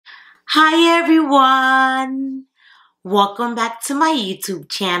Hi everyone! Welcome back to my YouTube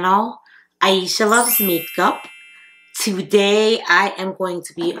channel, Aisha Loves Makeup. Today I am going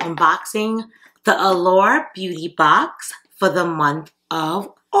to be unboxing the Allure Beauty Box for the month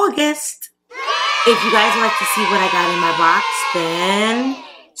of August. If you guys would like to see what I got in my box, then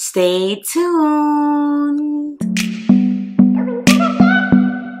stay tuned.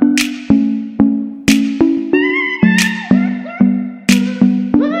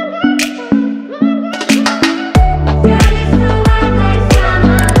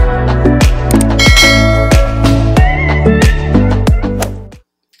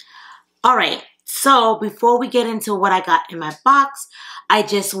 Alright, so before we get into what I got in my box, I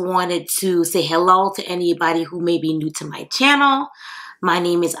just wanted to say hello to anybody who may be new to my channel. My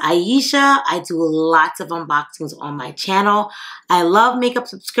name is Aisha. I do lots of unboxings on my channel. I love makeup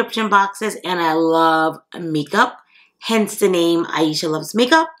subscription boxes and I love makeup, hence the name Aisha Loves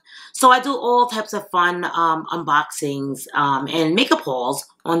Makeup. So I do all types of fun unboxings and makeup hauls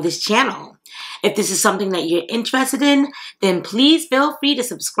on this channel. If this is something that you're interested in, then please feel free to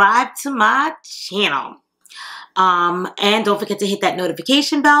subscribe to my channel. And don't forget to hit that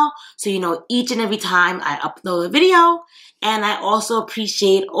notification bell so you know each and every time I upload a video. And I also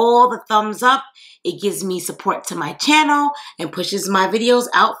appreciate all the thumbs up. It gives me support to my channel and pushes my videos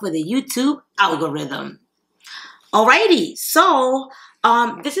out for the YouTube algorithm. Alrighty, so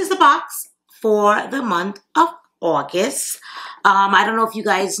this is the box for the month of August. I don't know if you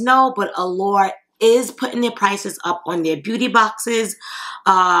guys know, but Allure is putting their prices up on their beauty boxes.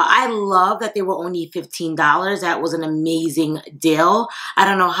 I love that they were only $15. That was an amazing deal. I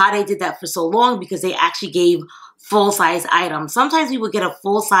don't know how they did that for so long because they actually gave full-size items. Sometimes we would get a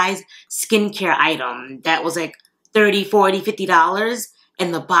full-size skincare item that was like $30, $40, $50.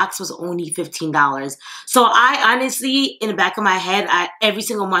 And the box was only $15. So I honestly, in the back of my head, every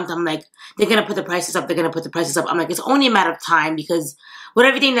single month, I'm like, they're going to put the prices up. They're going to put the prices up. I'm like, it's only a matter of time because with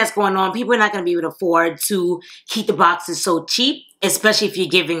everything that's going on, people are not going to be able to afford to keep the boxes so cheap, especially if you're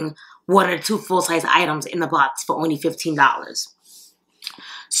giving one or two full-size items in the box for only $15.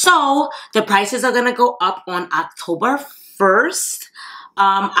 So the prices are going to go up on October 1st.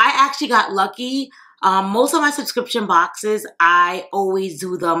 I actually got lucky. Most of my subscription boxes, I always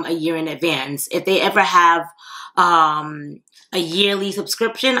do them a year in advance. If they ever have a yearly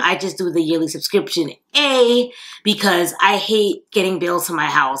subscription, I just do the yearly subscription. Because I hate getting bills to my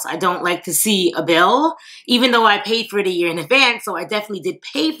house. I don't like to see a bill, even though I paid for it a year in advance, so I definitely did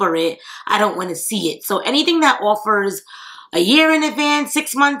pay for it. I don't want to see it. So anything that offers a year in advance,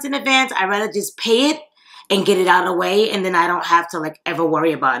 6 months in advance, I'd rather just pay it and get it out of the way, and then I don't have to like ever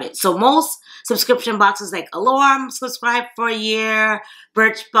worry about it. So most subscription boxes like Allure, I'm subscribed for a year,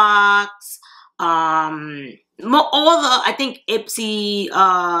 BIRCH box, all the, I think Ipsy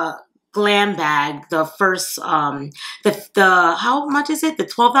glam bag, the first, how much is it? The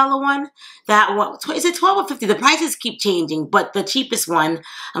 $12 one? That one, is it 12 or 50? The prices keep changing, but the cheapest one,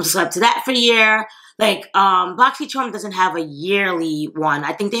 I'm subscribed to that for a year. Like, BoxyCharm doesn't have a yearly one.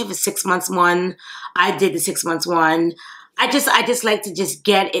 I think they have a 6 months one. I did the 6 months one. I just like to just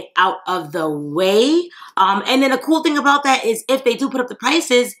get it out of the way. And then the cool thing about that is if they do put up the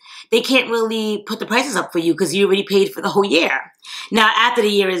prices, they can't really put the prices up for you because you already paid for the whole year. Now, after the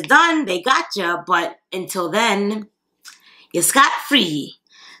year is done, they got you, but until then, you're scot-free.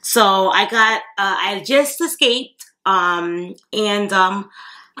 So I just escaped,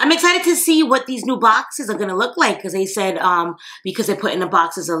 I'm excited to see what these new boxes are going to look like because they said because they put in the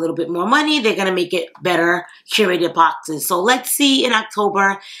boxes a little bit more money, they're going to make it better curated boxes. So let's see in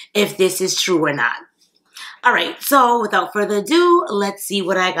October if this is true or not. All right, so without further ado, let's see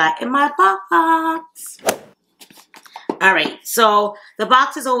what I got in my box. All right, so the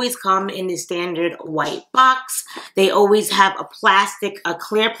boxes always come in the standard white box. They always have a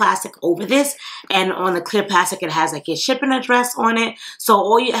clear plastic over this, and on the clear plastic, it has like your shipping address on it. So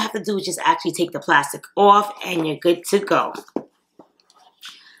all you have to do is just actually take the plastic off, and you're good to go.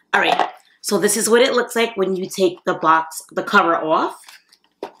 All right, so this is what it looks like when you take the cover off.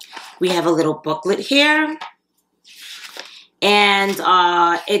 We have a little booklet here, and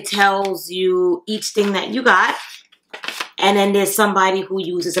it tells you each thing that you got. And then there's somebody who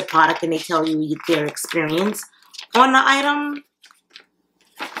uses a product and they tell you their experience on the item.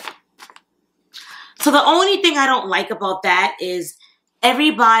 So the only thing I don't like about that is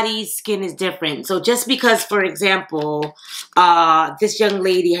everybody's skin is different. So just because, for example, this young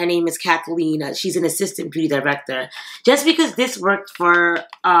lady, her name is Kathleen. She's an assistant beauty director. Just because this worked for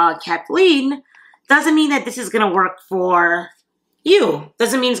Kathleen doesn't mean that this is going to work for you.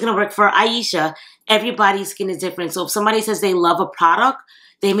 Doesn't mean it's going to work for Aisha. Everybody's skin is different. So if somebody says they love a product,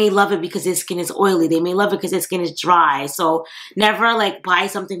 they may love it because their skin is oily. They may love it because their skin is dry. So never like buy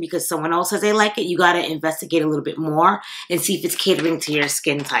something because someone else says they like it. You got to investigate a little bit more and see if it's catering to your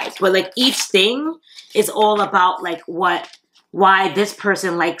skin type. But like each thing is all about like why this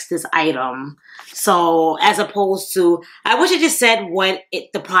person likes this item. So as opposed to, I wish it just said what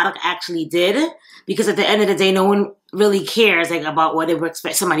the product actually did, because at the end of the day, no one really cares like about what it works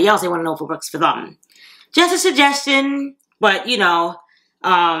for somebody else. They want to know if it works for them. Just a suggestion, but you know,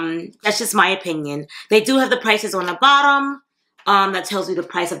 that's just my opinion. They do have the prices on the bottom. That tells you the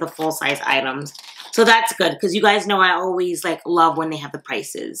price of the full size items. So that's good, because you guys know I always like love when they have the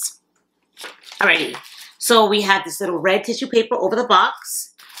prices. Alrighty. So we have this little red tissue paper over the box.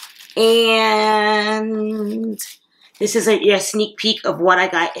 And this is your sneak peek of what I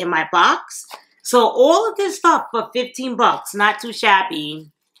got in my box. So all of this stuff for 15 bucks, not too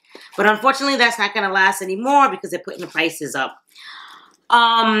shabby. But unfortunately, that's not going to last anymore because they're putting the prices up.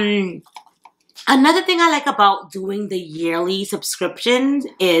 Another thing I like about doing the yearly subscriptions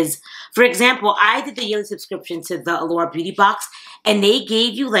is, for example, I did the yearly subscription to the Allure Beauty Box, and they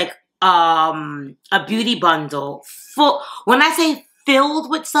gave you like a beauty bundle full. When I say filled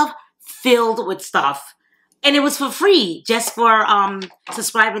with stuff, and it was for free, just for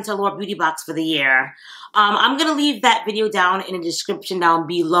subscribing to Allure Beauty Box for the year. I'm going to leave that video down in the description down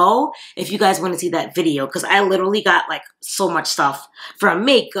below if you guys want to see that video, because I literally got like so much stuff, from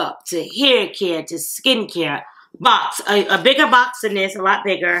makeup to hair care to skincare. A bigger box than this, a lot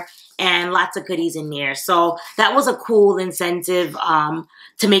bigger, and lots of goodies in there. So that was a cool incentive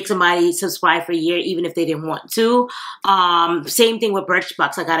to make somebody subscribe for a year, even if they didn't want to. Same thing with BIRCH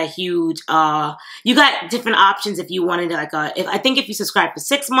Box. I got a huge, you got different options if you wanted like I think if you subscribe for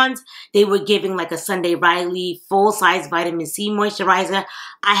 6 months, they were giving like a Sunday Riley full-size vitamin C moisturizer.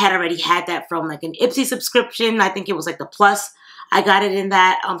 I had already had that from like an Ipsy subscription. I think it was like the Plus. I got it in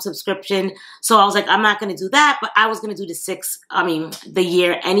that subscription. So I was like, I'm not going to do that, but I was going to do the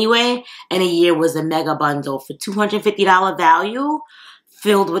year anyway. And a year was a mega bundle for $250 value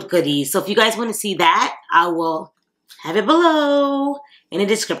filled with goodies. So if you guys want to see that, I will have it below in the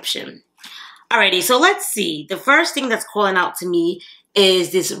description. Alrighty, so let's see. The first thing that's calling out to me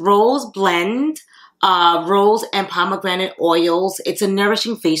is this Rose Blend, Rose and Pomegranate Oils. It's a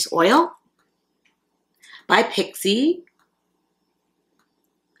nourishing face oil by Pixi.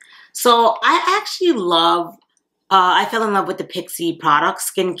 So I actually love, I fell in love with the Pixi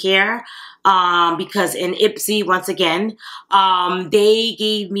products, skincare, because in Ipsy, once again, they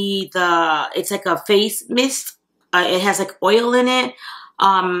gave me it's like a face mist. It has like oil in it.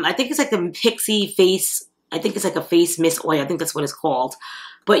 I think it's like the Pixi face, I think it's like a face mist oil. I think that's what it's called.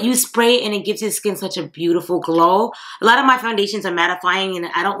 But you spray it and it gives your skin such a beautiful glow. A lot of my foundations are mattifying, and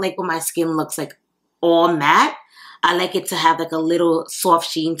I don't like when my skin looks like all matte. I like it to have like a little soft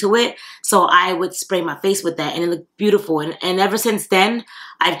sheen to it. So I would spray my face with that and it looked beautiful. And ever since then,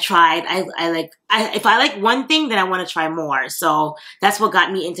 I've tried. If I like one thing, then I want to try more. So that's what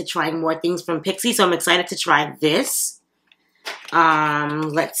got me into trying more things from Pixi. So I'm excited to try this.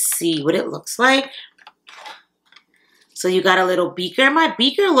 Let's see what it looks like. So you got a little beaker. My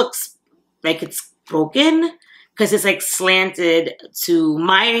beaker looks like it's broken because it's like slanted to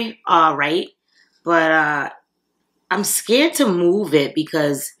my right. But I'm scared to move it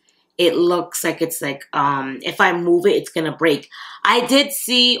because it looks like it's like, if I move it, it's going to break. I did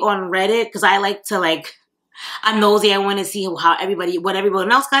see on Reddit, because I like to like, I'm nosy. I want to see what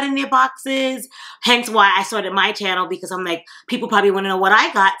everyone else got in their boxes. Hence why I started my channel, because I'm like, people probably want to know what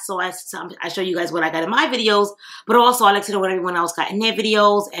I got. So I show you guys what I got in my videos, but also I like to know what everyone else got in their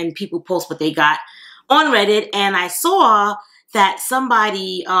videos, and people post what they got on Reddit. And I saw that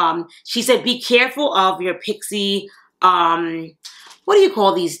somebody, she said, be careful of your Pixi, what do you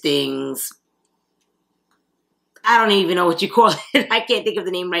call these things? I don't even know what you call it. I can't think of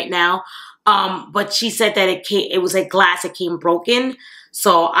the name right now. But she said that it was like glass. It came broken.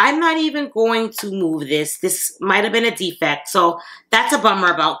 So I'm not even going to move this. This might have been a defect. So that's a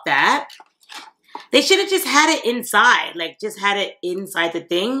bummer about that. They should have just had it inside. Like just had it inside the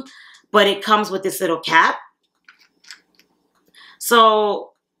thing. But it comes with this little cap.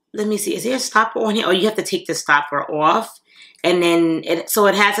 So let me see. Is there a stopper on here? Oh, you have to take the stopper off. And then it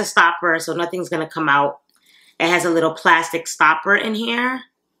has a stopper, so nothing's going to come out. It has a little plastic stopper in here.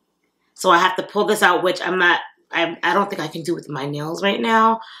 So I have to pull this out, which I don't think I can do with my nails right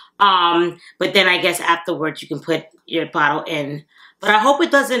now. But then I guess afterwards you can put your bottle in. But I hope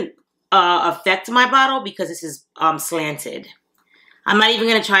it doesn't affect my bottle, because this is slanted. I'm not even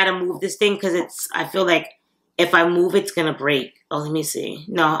going to try to move this thing because I feel like if I move, it's going to break. Oh, let me see.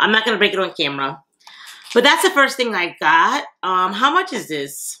 No, I'm not going to break it on camera. But that's the first thing I got. How much is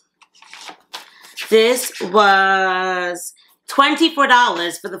this? This was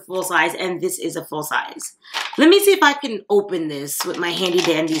 $24 for the full size, and this is a full size. Let me see if I can open this with my handy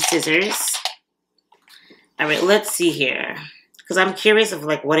dandy scissors. All right, let's see here. Because I'm curious of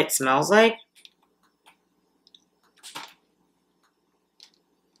like what it smells like.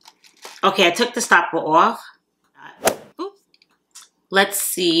 Okay, I took the stopper off. Oops. Let's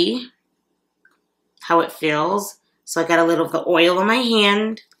see how it feels. So I got a little of the oil on my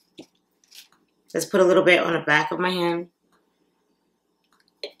hand. Let's put a little bit on the back of my hand.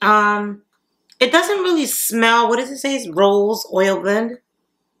 It doesn't really smell, what does it say? It's rose oil blend.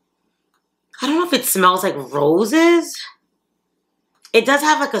 I don't know if it smells like roses. It does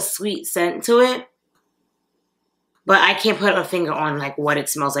have like a sweet scent to it. But I can't put a finger on like what it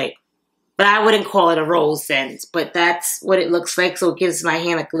smells like. But I wouldn't call it a rose scent. But that's what it looks like. So it gives my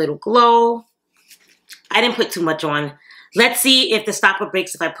hand like a little glow. I didn't put too much on. Let's see if the stopper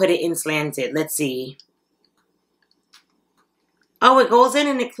breaks if I put it in slanted. Let's see. Oh, it goes in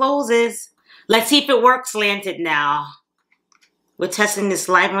and it closes. Let's see if it works slanted now. We're testing this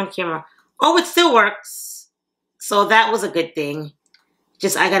live on camera. Oh, it still works. So that was a good thing.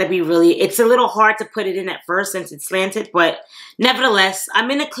 Just, I gotta be really, it's a little hard to put it in at first since it's slanted, but nevertheless,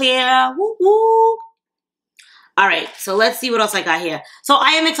 I'm in the clear. Woo woo. All right, so let's see what else I got here. So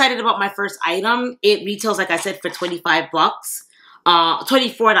I am excited about my first item. It retails, like I said, for 25 bucks,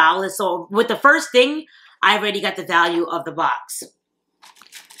 $24. So with the first thing, I already got the value of the box.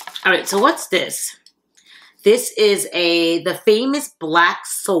 All right, so what's this? This is the famous black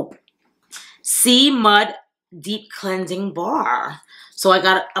soap Sea Mud Deep Cleansing Bar. So I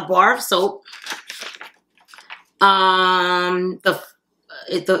got a bar of soap. The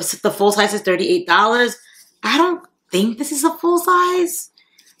full size is $38. I don't think this is a full size.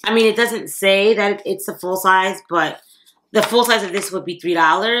 I mean, it doesn't say that it's a full size, but the full size of this would be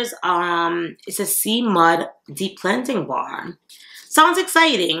 $3. It's a Sea Mud Deep Cleansing Bar. Sounds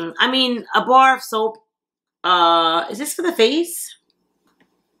exciting. I mean, a bar of soap. Is this for the face?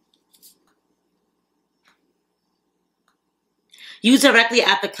 Use directly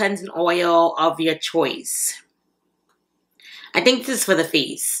at the cleansing oil of your choice. I think this is for the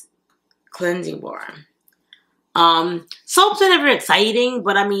face. Cleansing bar. Soaps are never exciting,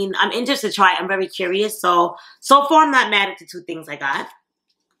 but I mean, I'm interested to try it. I'm very curious. So far I'm not mad at the two things I got.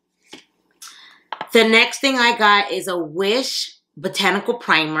 The next thing I got is a Wish Botanical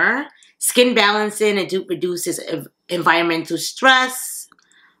Primer. Skin balancing and reduces environmental stress.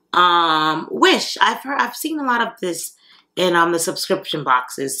 Wish. I've seen a lot of this in the subscription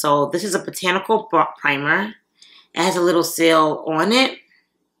boxes. So this is a botanical primer. It has a little seal on it.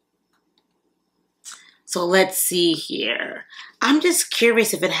 So let's see here. I'm just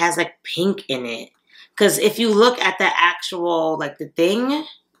curious if it has like pink in it. Because if you look at the actual, like the thing,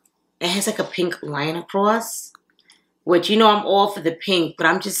 it has like a pink line across. Which, you know, I'm all for the pink, but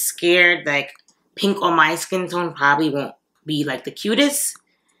I'm just scared like pink on my skin tone probably won't be like the cutest.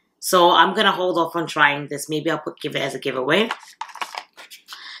 So I'm going to hold off on trying this. Maybe I'll give it as a giveaway.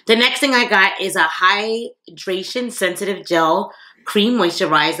 The next thing I got is a Hydration Sensitive Gel Cream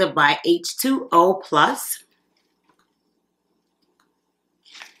Moisturizer by H2O+.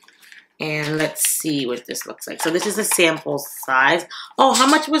 And let's see what this looks like. So this is a sample size. Oh, how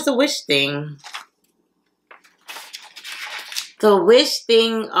much was the Wish thing? The Wish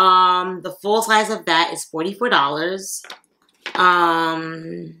thing, the full size of that is $44.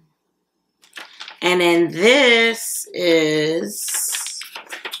 And then this is,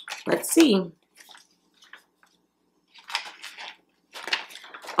 let's see.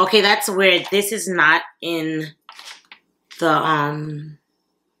 Okay, that's weird. This is not in the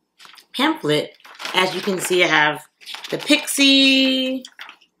pamphlet. As you can see, I have the Pixie.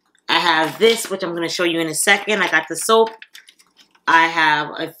 I have this, which I'm going to show you in a second. I got the soap. I have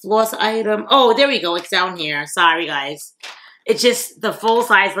a floss item. Oh, there we go. It's down here. Sorry, guys. It's just the full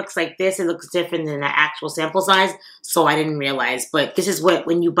size looks like this. It looks different than the actual sample size, so I didn't realize. But this is what,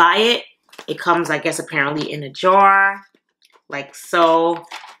 when you buy it, it comes, I guess, apparently in a jar, like so.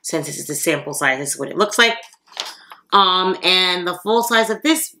 Since this is the sample size, this is what it looks like. And the full size of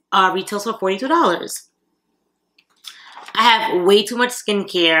this retails for $42. I have way too much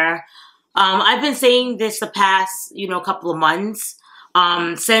skincare. I've been saying this the past, you know, couple of months,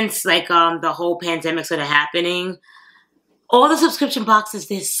 since like the whole pandemic started happening. All the subscription boxes,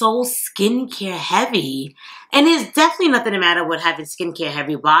 they're so skincare heavy. And there's definitely nothing the matter with having skincare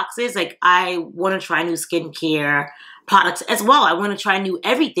heavy boxes. Like, I want to try new skincare products as well. I want to try new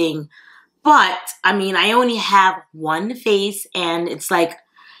everything. But, I mean, I only have one face, and it's like,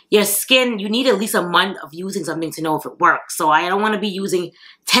 your skin, you need at least a month of using something to know if it works. So I don't want to be using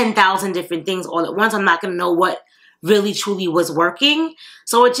 10,000 different things all at once. I'm not going to know what really truly was working.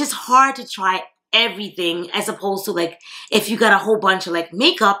 So it's just hard to try everything, as opposed to like if you got a whole bunch of like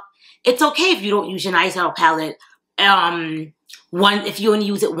makeup, it's okay if you don't use your eyeshadow palette if you only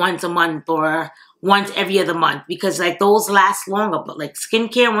use it once a month or once every other month, because like those last longer. But like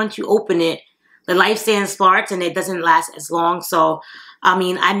skincare, once you open it, the lifespan starts and it doesn't last as long. So I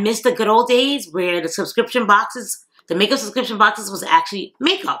mean, I miss the good old days where the subscription boxes, the makeup subscription boxes was actually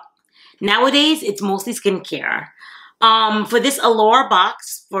makeup. Nowadays, it's mostly skincare. For this Allure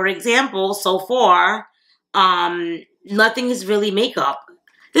box, for example, so far, nothing is really makeup.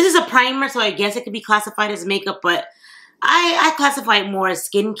 This is a primer, so I guess it could be classified as makeup, but I classify it more as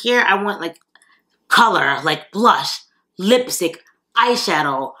skincare. I want like color, like blush, lipstick,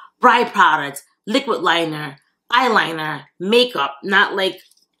 eyeshadow, brow products, liquid liner, eyeliner, makeup, not like,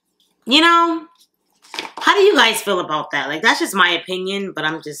 you know, how do you guys feel about that? Like, that's just my opinion, but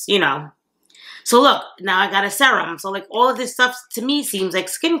I'm just, you know. So look, now I got a serum. So like all of this stuff to me seems like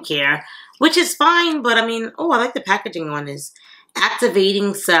skincare, which is fine, but I mean, oh, I like the packaging on this.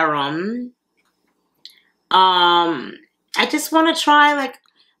 Activating serum. I just want to try like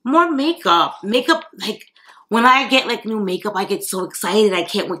more makeup. Makeup, like when I get like new makeup, I get so excited. I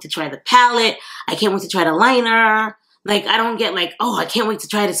can't wait to try the palette. I can't wait to try the liner. Like I don't get like, oh, I can't wait to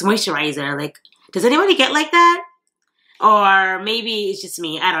try this moisturizer. Like, does anybody get like that? Or maybe it's just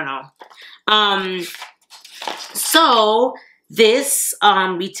me. I don't know. So this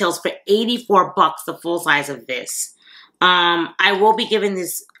retails for 84 bucks, the full size of this. I will be giving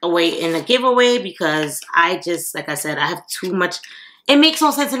this away in a giveaway because I just, like I said, I have too much. It makes no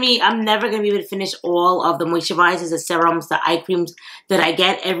sense to me. I'm never going to be able to finish all of the moisturizers, the serums, the eye creams that I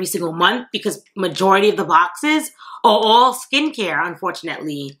get every single month because majority of the boxes are all skincare,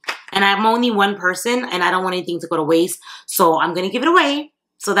 unfortunately. And I'm only one person and I don't want anything to go to waste. So I'm going to give it away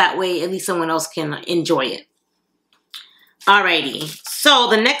so that way at least someone else can enjoy it. Alrighty. So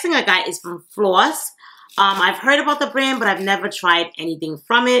the next thing I got is from Floss. I've heard about the brand, but I've never tried anything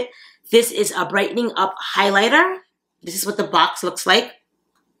from it. This is a brightening up highlighter. This is what the box looks like.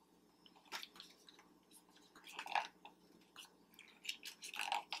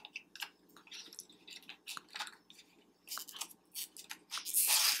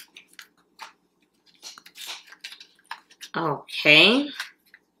 Okay.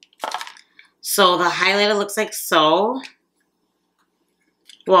 So the highlighter looks like so.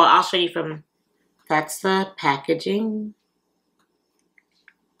 Well, I'll show you from... That's the packaging.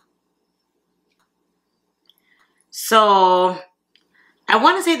 So I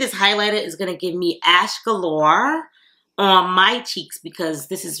want to say this highlighter is going to give me ash galore on my cheeks because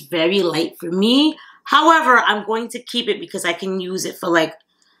this is very light for me. However, I'm going to keep it because I can use it for like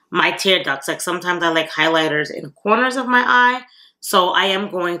my tear ducts. Like sometimes I like highlighters in the corners of my eye. So I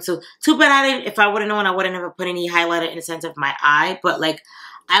am going to. Too bad I didn't. If I would have known, I would have never put any highlighter in the center of my eye. But like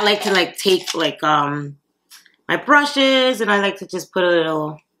I like to like take like my brushes and I like to just put a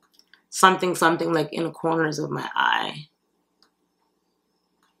little something like in the corners of my eye.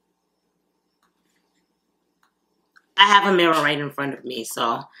 I have a mirror right in front of me,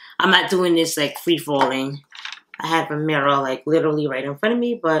 so I'm not doing this like free falling. I have a mirror like literally right in front of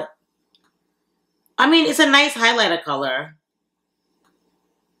me, but I mean it's a nice highlighter color.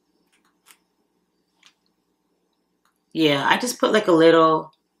 Yeah, I just put like a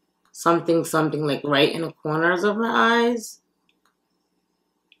little something like right in the corners of my eyes.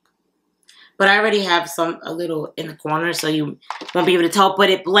 But I already have a little in the corner, so you won't be able to tell, but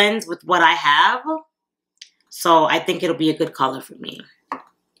it blends with what I have. So I think it'll be a good color for me.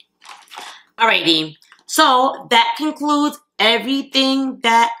 Alrighty, so that concludes everything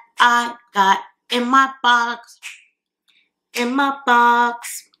that I got in my box.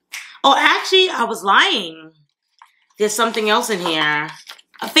 Oh, actually, I was lying. There's something else in here.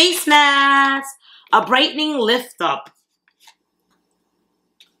 A face mask, a brightening lift up.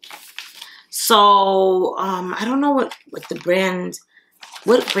 So, I don't know what the brand,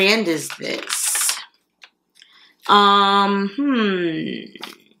 what brand is this?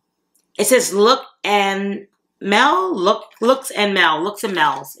 It says Looks and Mel's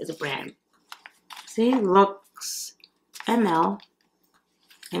is a brand. See, Looks and Mel.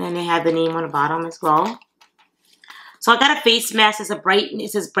 And then they have the name on the bottom as well. So I got a face mask. It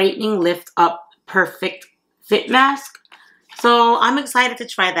says brightening lift up perfect fit mask. So I'm excited to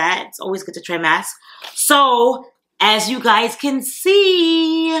try that. It's always good to try masks. So as you guys can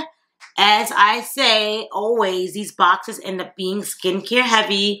see, as I say always, these boxes end up being skincare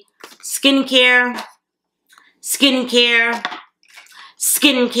heavy. Skincare.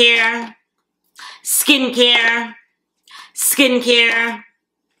 skincare, skincare, skincare.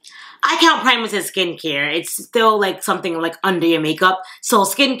 I count primers as skincare. It's still like something like under your makeup. So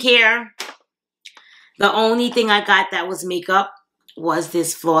skincare. The only thing I got that was makeup was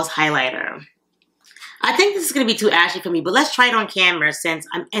this floss highlighter. I think this is going to be too ashy for me, but let's try it on camera since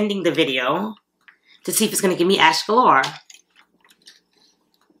I'm ending the video to see if it's going to give me ash galore.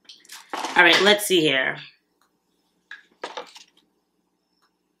 Alright, let's see here.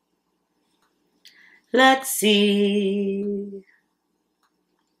 Let's see.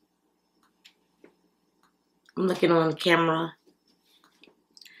 I'm looking on camera.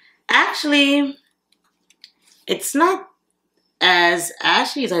 Actually, it's not as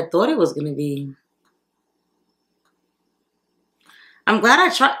ashy as I thought it was going to be. I'm glad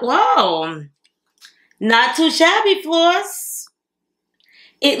I tried. Whoa. Not too shabby, floss.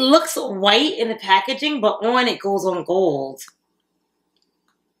 It looks white in the packaging, but on it goes on gold.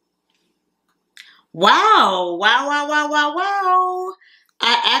 Wow. Wow, wow, wow, wow, wow.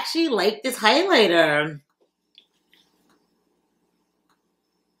 I actually like this highlighter.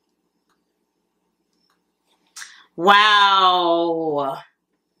 Wow.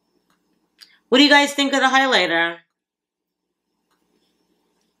 What do you guys think of the highlighter?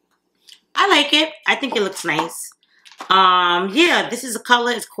 I like it. I think it looks nice. Yeah, this is a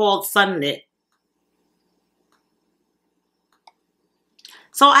color. It's called Sunlit.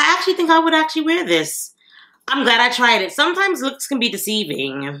 So I actually think I would actually wear this. I'm glad I tried it. Sometimes looks can be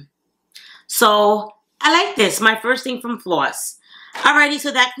deceiving. So I like this. My first thing from Floss. Alrighty,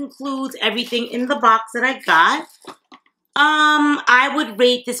 so that concludes everything in the box that I got. I would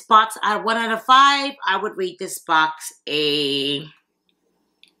rate this box at 1 out of 5. I would rate this box a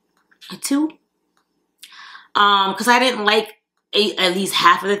 2. Because I didn't like at least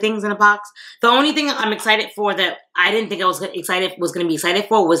half of the things in the box. The only thing I'm excited for that I didn't think I was going to be excited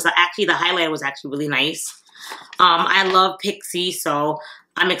for was actually the highlighter was actually really nice. I love Pixie, so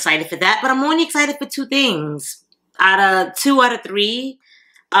I'm excited for that. But I'm only excited for 2 things. 2 out of 3.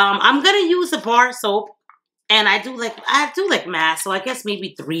 I'm gonna use the bar soap, and I do like mask, so I guess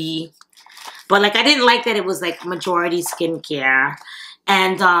maybe 3. But like I didn't like that it was like majority skincare.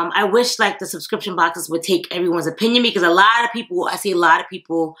 And I wish like the subscription boxes would take everyone's opinion, because I see a lot of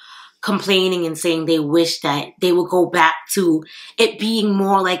people complaining and saying they wish that they would go back to it being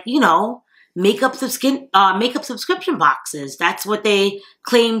more like, you know, makeup subscription boxes. That's what they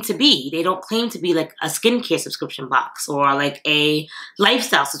claim to be. They don't claim to be like a skincare subscription box or like a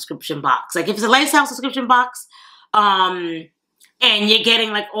lifestyle subscription box. Like if it's a lifestyle subscription box, and you're getting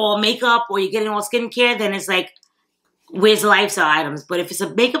like all makeup or you're getting all skincare, then it's like, where's the lifestyle items? But if it's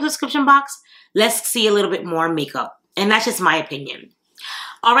a makeup subscription box, let's see a little bit more makeup. And that's just my opinion.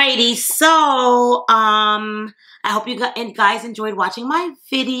 Alrighty, so I hope you guys enjoyed watching my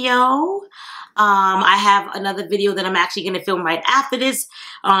video. I have another video that I'm actually going to film right after this.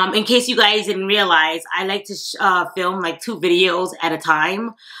 In case you guys didn't realize, I like to film like 2 videos at a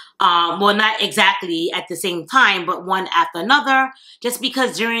time. Well, not exactly at the same time, but one after another. Just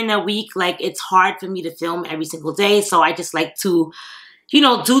because during the week, like, it's hard for me to film every single day. So I just like to, you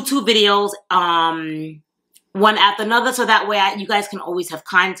know, do 2 videos, one after another. So that way you guys can always have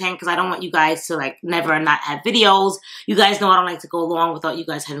content, because I don't want you guys to, like, never not have videos. You guys know I don't like to go long without you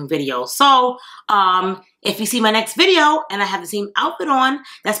guys having videos. So, if you see my next video and I have the same outfit on,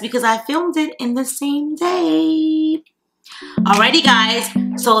 that's because I filmed it in the same day. Alrighty guys,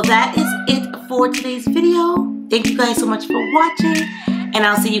 so that is it for today's video. Thank you guys so much for watching, and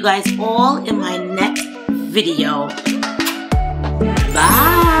I'll see you guys all in my next video.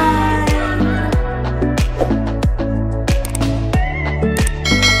 Bye!